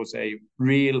year there was a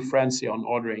real frenzy on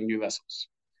ordering new vessels.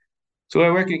 So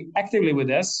we're working actively with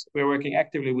this. We're working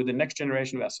actively with the next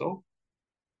generation vessel.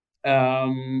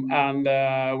 And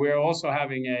we're also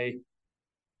having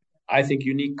I think,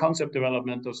 unique concept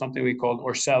development of something we call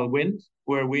Orcelle Wind,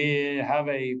 where we have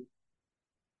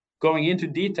going into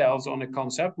details on a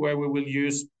concept where we will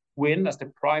use wind as the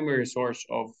primary source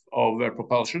of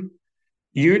propulsion.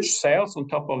 Huge sails on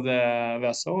top of the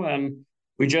vessel, and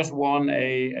we just won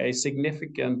a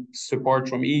significant support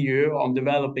from EU on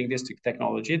developing this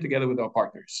technology together with our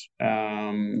partners,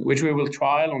 which we will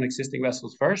trial on existing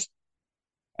vessels first.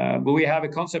 But we have a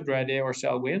concept ready,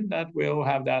 Orcelle Wind, that will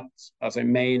have that as a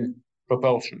main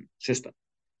propulsion system.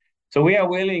 So we are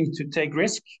willing to take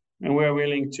risk, and we are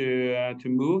willing to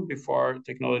move before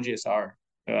technologies are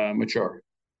mature.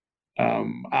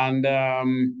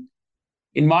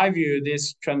 In my view,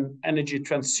 this energy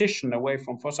transition away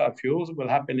from fossil fuels will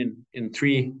happen in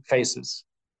 3 phases.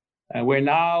 We're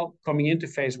now coming into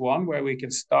phase 1, where we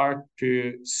can start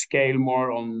to scale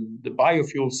more on the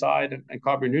biofuel side and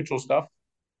carbon neutral stuff.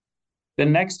 The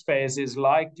next phase is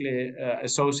likely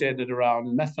associated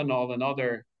around methanol and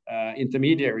other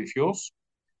intermediary fuels.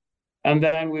 And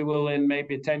then we will, in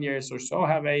maybe 10 years or so,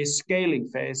 have a scaling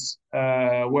phase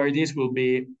where these will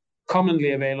be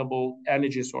commonly available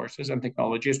energy sources and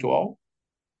technologies to all.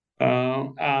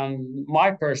 And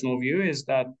my personal view is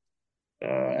that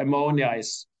ammonia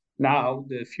is now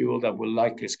the fuel that will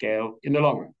likely scale in the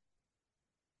long run.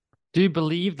 Do you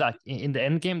believe that in the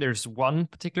end game there's one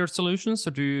particular solution? So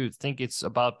do you think it's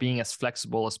about being as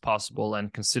flexible as possible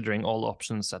and considering all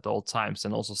options at all times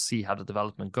and also see how the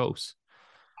development goes?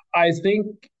 I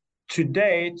think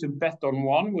today to bet on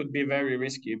one would be very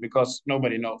risky because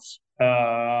nobody knows.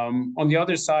 On the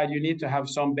other side, you need to have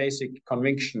some basic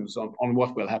convictions on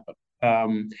what will happen.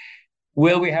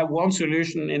 Will we have one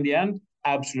solution in the end?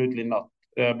 Absolutely not.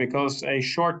 Because a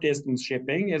short distance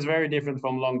shipping is very different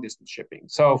from long distance shipping.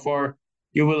 So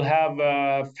you will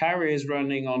have ferries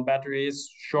running on batteries,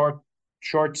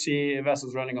 short sea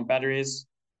vessels running on batteries.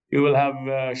 You will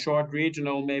have short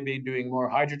regional, maybe doing more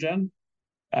hydrogen.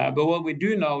 But what we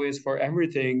do know is for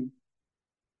everything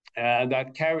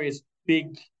that carries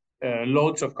big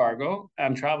loads of cargo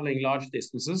and traveling large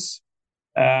distances,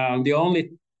 the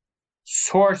only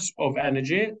source of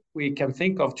energy we can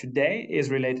think of today is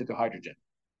related to hydrogen.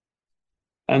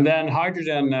 And then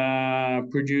hydrogen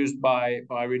produced by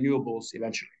renewables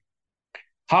eventually.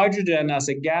 Hydrogen as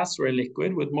a gas or a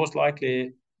liquid would most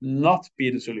likely not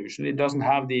be the solution. It doesn't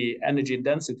have the energy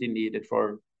density needed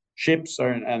for ships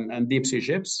and deep sea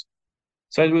ships.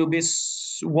 So it will be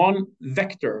one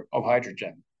vector of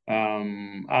hydrogen.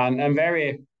 And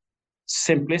very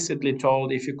simplistically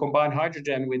told, if you combine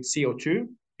hydrogen with CO2,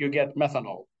 you get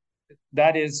methanol.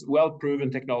 That is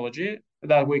well-proven technology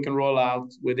that we can roll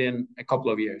out within a couple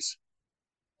of years.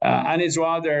 And it's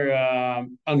rather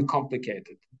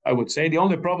uncomplicated, I would say. The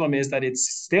only problem is that it's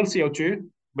still CO2,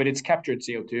 but it's captured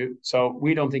CO2, so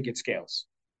we don't think it scales.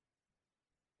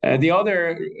 The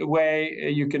other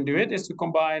way you can do it is to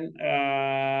combine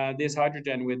this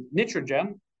hydrogen with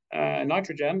nitrogen,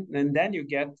 and then you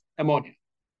get ammonia.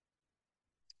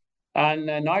 And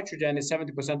nitrogen is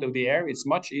 70% of the air. It's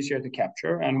much easier to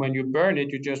capture. And when you burn it,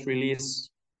 you just release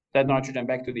that nitrogen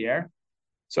back to the air.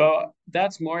 So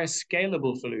that's more a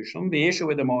scalable solution. The issue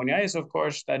with ammonia is, of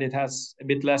course, that it has a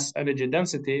bit less energy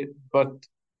density, but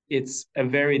it's a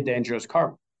very dangerous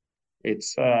carbon.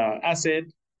 It's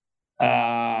acid,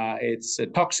 it's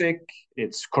toxic,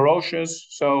 it's corrosive.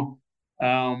 So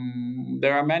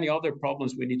there are many other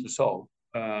problems we need to solve.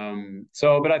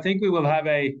 But I think we will have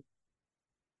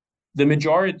the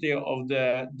majority of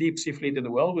the deep sea fleet in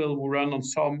the world will run on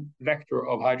some vector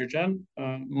of hydrogen.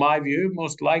 My view,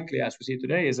 most likely, as we see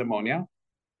today, is ammonia,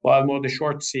 while more the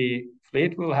short sea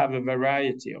fleet will have a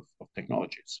variety of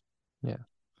technologies. Yeah,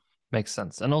 makes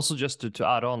sense. And also just to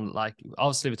add on, like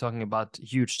obviously we're talking about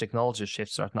huge technology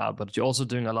shifts right now, but you're also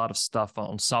doing a lot of stuff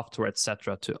on software,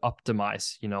 etc., to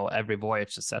optimize, every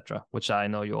voyage, etc., which I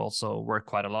know you also work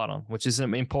quite a lot on, which is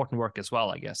an important work as well,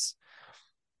 I guess.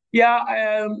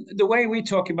 Yeah, the way we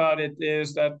talk about it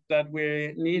is that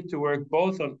we need to work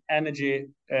both on energy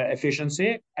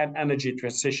efficiency and energy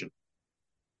transition.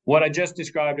 What I just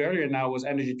described earlier now was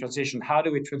energy transition. How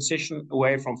do we transition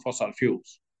away from fossil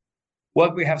fuels?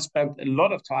 What we have spent a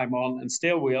lot of time on, and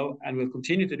still will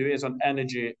continue to do, is on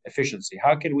energy efficiency.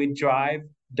 How can we drive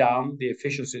down the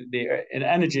efficiency, the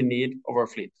energy need of our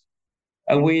fleet?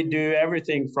 And we do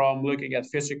everything from looking at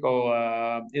physical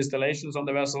installations on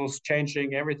the vessels,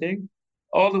 changing everything,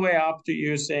 all the way up to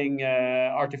using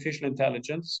artificial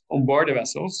intelligence on board the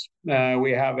vessels.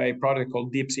 We have a product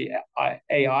called Deep Sea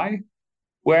AI,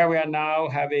 where we are now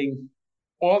having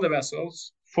all the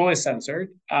vessels fully censored,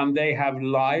 and they have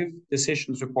live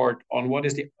decision support on what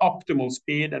is the optimal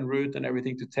speed and route and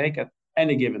everything to take at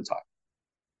any given time.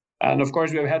 And of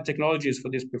course, we've had technologies for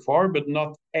this before, but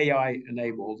not AI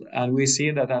enabled. And we see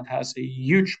that has a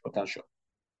huge potential.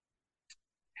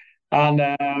 And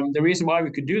the reason why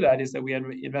we could do that is that we have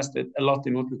invested a lot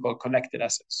in what we call connected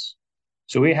assets.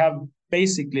 So we have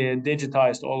basically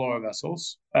digitized all our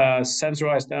vessels,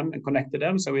 sensorized them and connected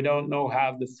them. So we don't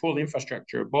have the full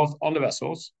infrastructure, both on the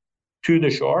vessels, to the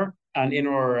shore and in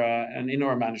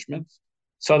our management,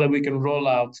 so that we can roll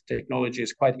out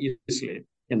technologies quite easily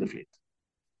in the fleet.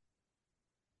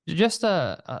 Just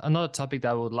another topic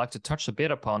that I would like to touch a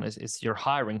bit upon is your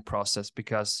hiring process,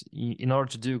 because in order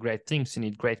to do great things, you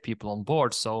need great people on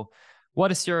board. So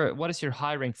what is your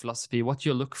hiring philosophy? What do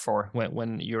you look for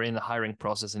when you're in the hiring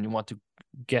process and you want to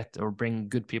get or bring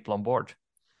good people on board?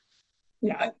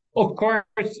 Yeah, of course,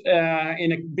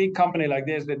 in a big company like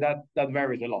this, that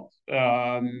varies a lot.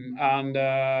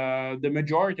 The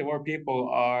majority of our people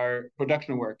are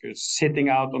production workers sitting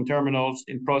out on terminals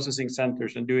in processing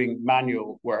centers and doing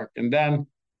manual work. And then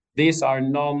these are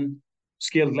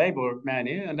non-skilled labor,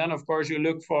 many. And then, of course, you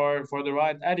look for the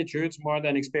right attitudes more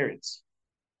than experience.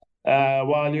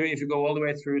 If you go all the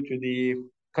way through to the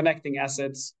connecting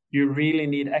assets, you really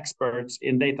need experts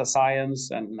in data science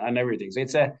and everything. So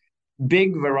it's a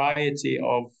big variety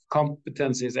of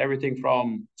competencies, everything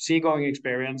from seagoing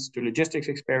experience to logistics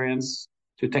experience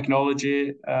to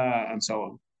technology and so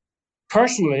on.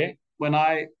 Personally, when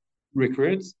I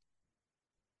recruit,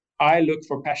 I look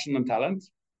for passion and talent.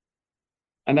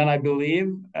 And then I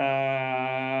believe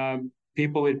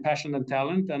people with passion and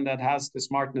talent and that has the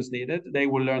smartness needed, they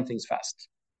will learn things fast.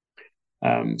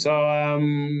 Now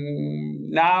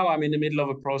I'm in the middle of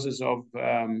a process of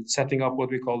setting up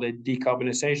what we call a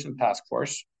decarbonization task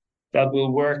force that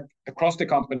will work across the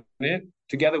company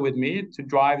together with me to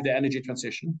drive the energy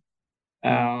transition.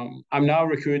 I'm now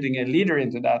recruiting a leader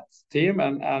into that team,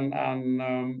 and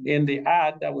in the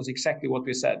ad, that was exactly what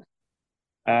we said.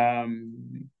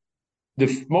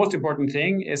 The most important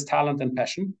thing is talent and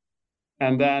passion.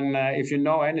 And then if you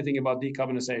know anything about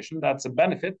decarbonization, that's a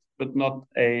benefit, but not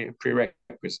a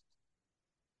prerequisite.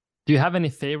 Do you have any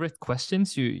favorite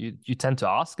questions you tend to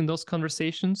ask in those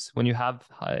conversations when you have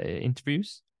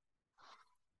interviews?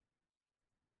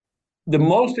 The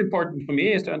most important for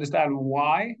me is to understand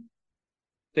why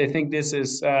they think this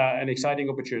is an exciting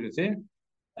opportunity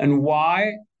and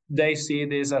why they see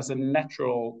this as a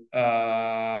natural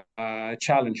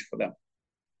challenge for them.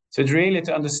 So it's really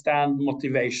to understand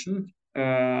motivation.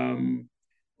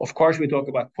 Of course, we talk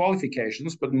about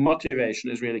qualifications, but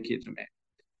motivation is really key to me.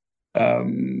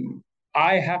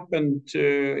 I happen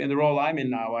to, in the role I'm in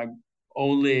now, I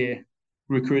only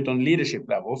recruit on leadership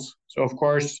levels. So, of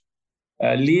course,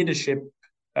 leadership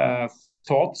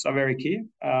thoughts are very key.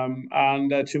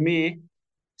 To me,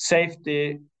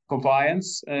 safety,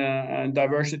 compliance, and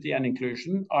diversity and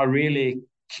inclusion are really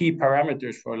key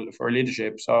parameters for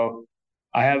leadership. So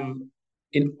I have,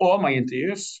 in all my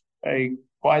interviews, a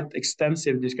quite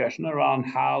extensive discussion around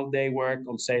how they work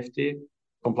on safety,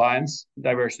 compliance,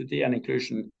 diversity, and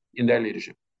inclusion in their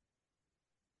leadership.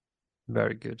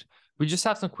 Very good. We just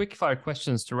have some quick fire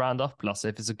questions to round off, Lasse,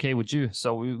 if it's okay with you.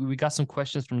 So we got some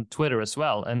questions from Twitter as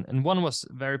well. And one was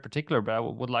very particular, but I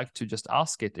would like to just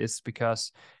ask it, is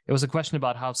because it was a question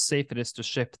about how safe it is to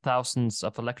ship thousands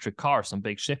of electric cars on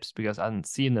big ships, because I hadn't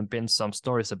seen them been some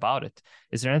stories about it.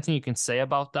 Is there anything you can say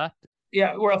about that?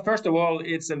 Yeah, well, first of all,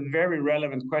 it's a very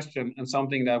relevant question and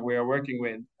something that we are working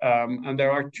with. And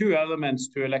there are two elements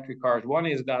to electric cars. One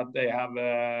is that they have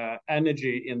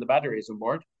energy in the batteries on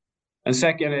board, and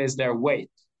second is their weight.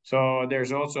 So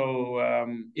there's also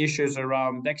issues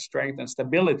around deck strength and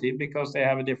stability because they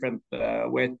have a different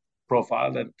weight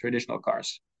profile than traditional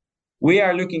cars. We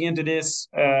are looking into this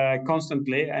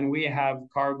constantly, and we have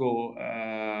cargo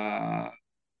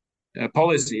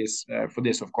policies for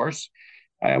this, of course.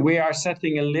 We are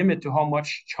setting a limit to how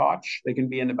much charge they can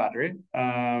be in the battery.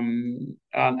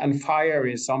 And fire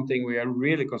is something we are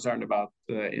really concerned about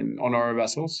on our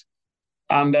vessels.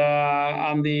 And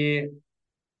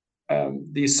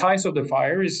the size of the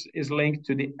fire is linked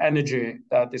to the energy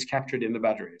that is captured in the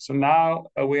battery. So now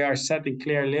we are setting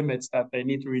clear limits that they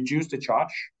need to reduce the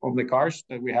charge of the cars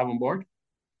that we have on board.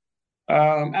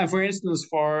 And for instance,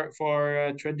 for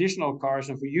traditional cars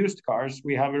and for used cars,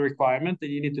 we have a requirement that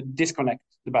you need to disconnect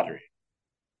the battery.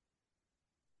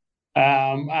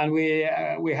 And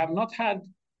we have not had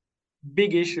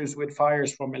big issues with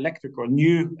fires from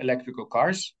new electrical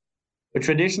cars. But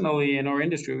traditionally in our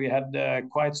industry, we had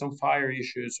quite some fire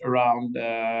issues around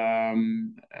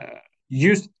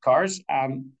used cars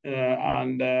and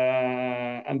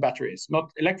batteries,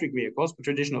 not electric vehicles, but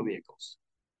traditional vehicles.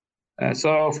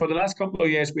 So for the last couple of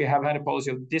years, we have had a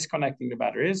policy of disconnecting the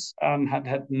batteries and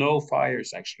had no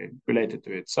fires actually related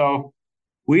to it. So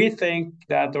we think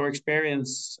that our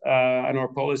experience and our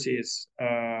policies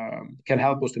can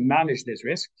help us to manage this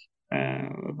risk.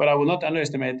 But I will not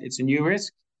underestimate it's a new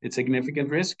risk. It's a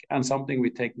significant risk and something we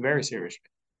take very seriously.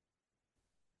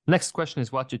 Next question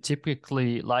is what you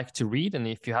typically like to read and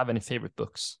if you have any favorite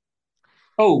books.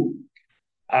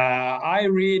 I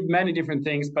read many different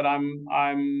things, but I'm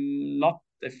not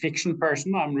a fiction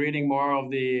person. I'm reading more of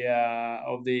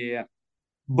the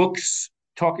books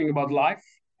talking about life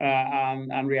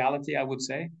and reality, I would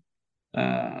say.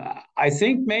 I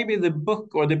think maybe the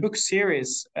book or the book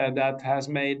series that has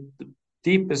made the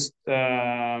deepest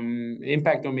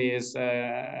impact on me is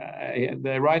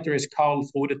the writer is Carl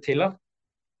Frode Tiller,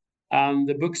 and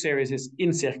the book series is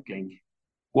Innsirkling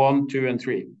 1, 2, and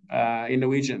 3 in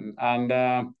Norwegian. And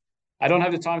I don't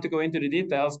have the time to go into the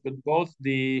details, but both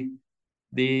the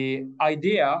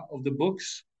idea of the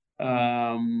books,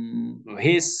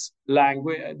 his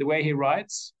language, the way he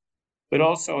writes, but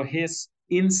also his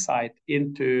insight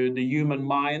into the human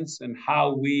minds and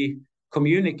how we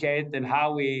communicate and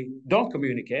how we don't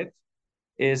communicate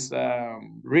is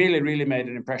really, really made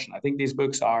an impression. I think these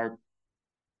books are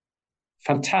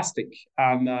fantastic,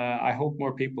 and I hope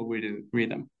more people read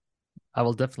them. I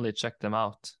will definitely check them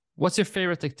out. What's your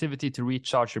favorite activity to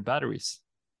recharge your batteries?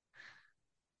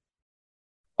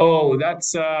 Oh,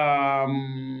 that's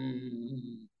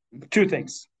two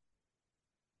things: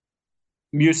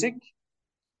 music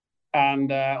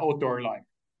and outdoor life.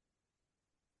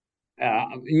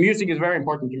 Music is very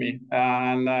important to me,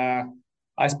 and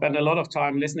I spend a lot of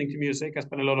time listening to music. I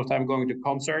spend a lot of time going to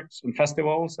concerts and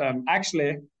festivals.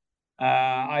 Actually,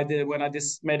 I did when I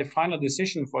made a final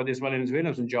decision for this Wallenius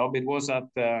Wilhelmsen job. It was at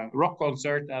a rock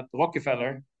concert at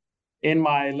Rockefeller, in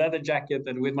my leather jacket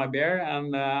and with my beer.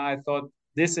 And I thought,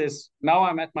 now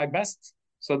I'm at my best,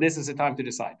 so this is the time to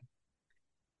decide.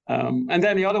 And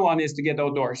then the other one is to get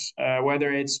outdoors,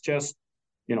 whether it's just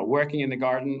working in the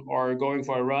garden or going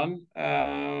for a run.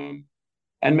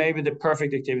 And maybe the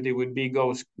perfect activity would be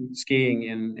go skiing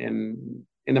in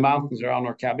the mountains around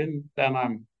our cabin. Then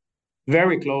I'm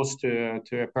very close to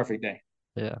a perfect day.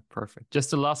 Yeah, perfect. Just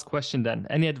the last question then.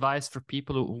 Any advice for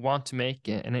people who want to make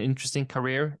an interesting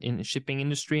career in the shipping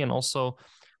industry, and also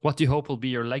what do you hope will be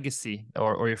your legacy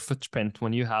or your footprint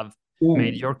when you have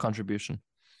made your contribution?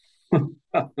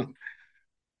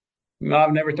 No,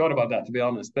 I've never thought about that, to be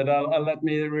honest, but I'll let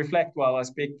me reflect while I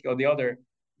speak on the other.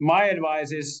 My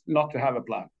advice is not to have a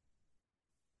plan,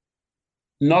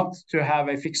 not to have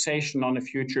a fixation on a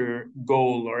future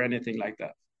goal or anything like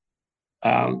that.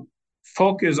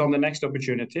 Focus on the next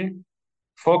opportunity,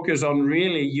 focus on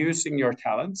really using your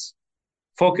talents,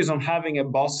 focus on having a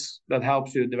boss that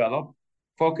helps you develop,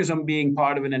 focus on being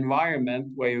part of an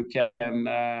environment where you can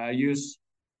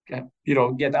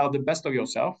get out the best of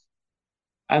yourself,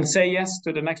 and say yes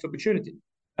to the next opportunity.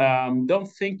 Don't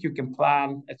think you can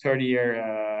plan a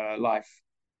 30-year life.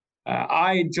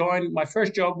 My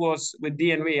first job was with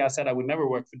DNV. I said I would never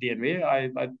work for DNV.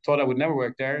 I thought I would never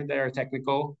work there. They're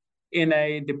technical in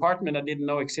a department I didn't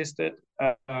know existed.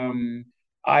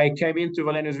 I came into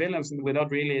Wallenius Wilhelmsen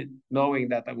without really knowing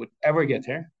that I would ever get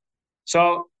here.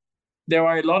 So there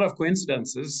are a lot of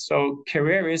coincidences. So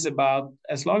career is about,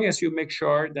 as long as you make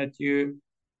sure that you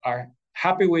are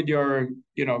happy with your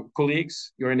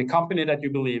colleagues, you're in a company that you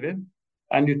believe in,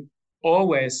 And you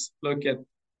always look at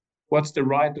what's the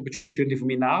right opportunity for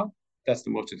me now. That's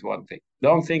the most important thing.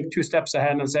 Don't think 2 steps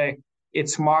ahead and say,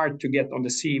 it's smart to get on the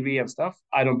CV and stuff.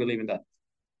 I don't believe in that.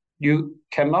 You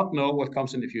cannot know what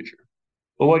comes in the future.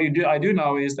 But what I do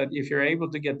know is that if you're able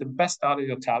to get the best out of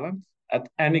your talent at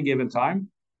any given time,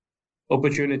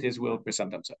 opportunities will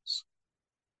present themselves.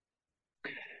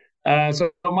 So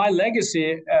my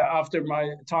legacy after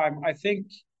my time, I think,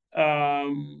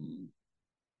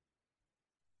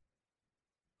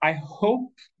 I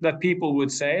hope that people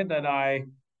would say that I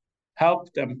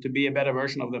helped them to be a better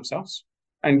version of themselves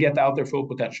and get out their full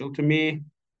potential. To me,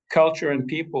 culture and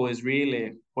people is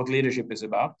really what leadership is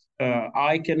about.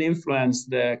 I can influence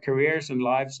the careers and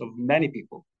lives of many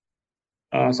people.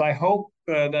 So I hope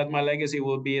that my legacy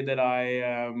will be that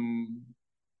I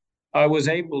was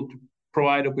able to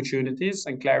provide opportunities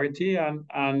and clarity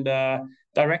and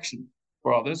direction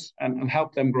for others and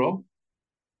help them grow.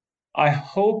 I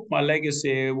hope my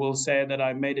legacy will say that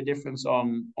I made a difference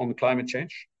on climate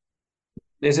change.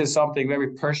 This is something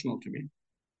very personal to me.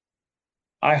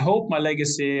 I hope my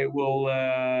legacy will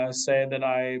say that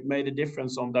I made a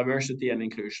difference on diversity and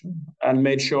inclusion and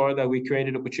made sure that we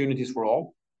created opportunities for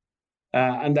all,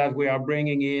 and that we are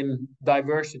bringing in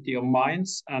diversity of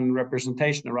minds and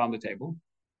representation around the table.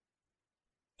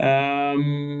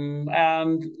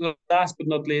 And last but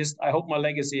not least, I hope my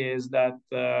legacy is that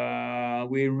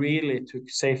we really took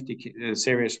safety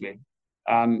seriously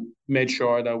and made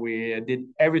sure that we did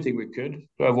everything we could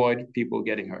to avoid people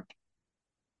getting hurt.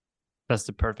 That's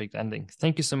the perfect ending.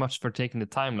 Thank you so much for taking the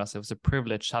time, Lasse. It was a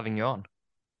privilege having you on.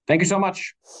 Thank you so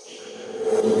much.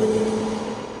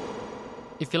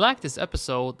 If you like this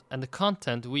episode and the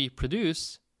content we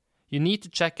produce, you need to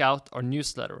check out our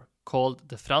newsletter called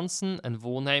the Franzen and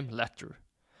Vonheim Letter.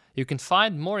 You can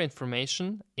find more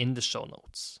information in the show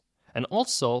notes. And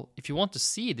also, if you want to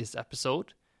see this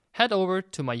episode, head over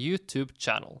to my YouTube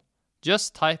channel.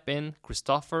 Just type in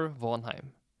Kristoffer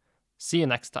Vonheim. See you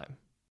next time.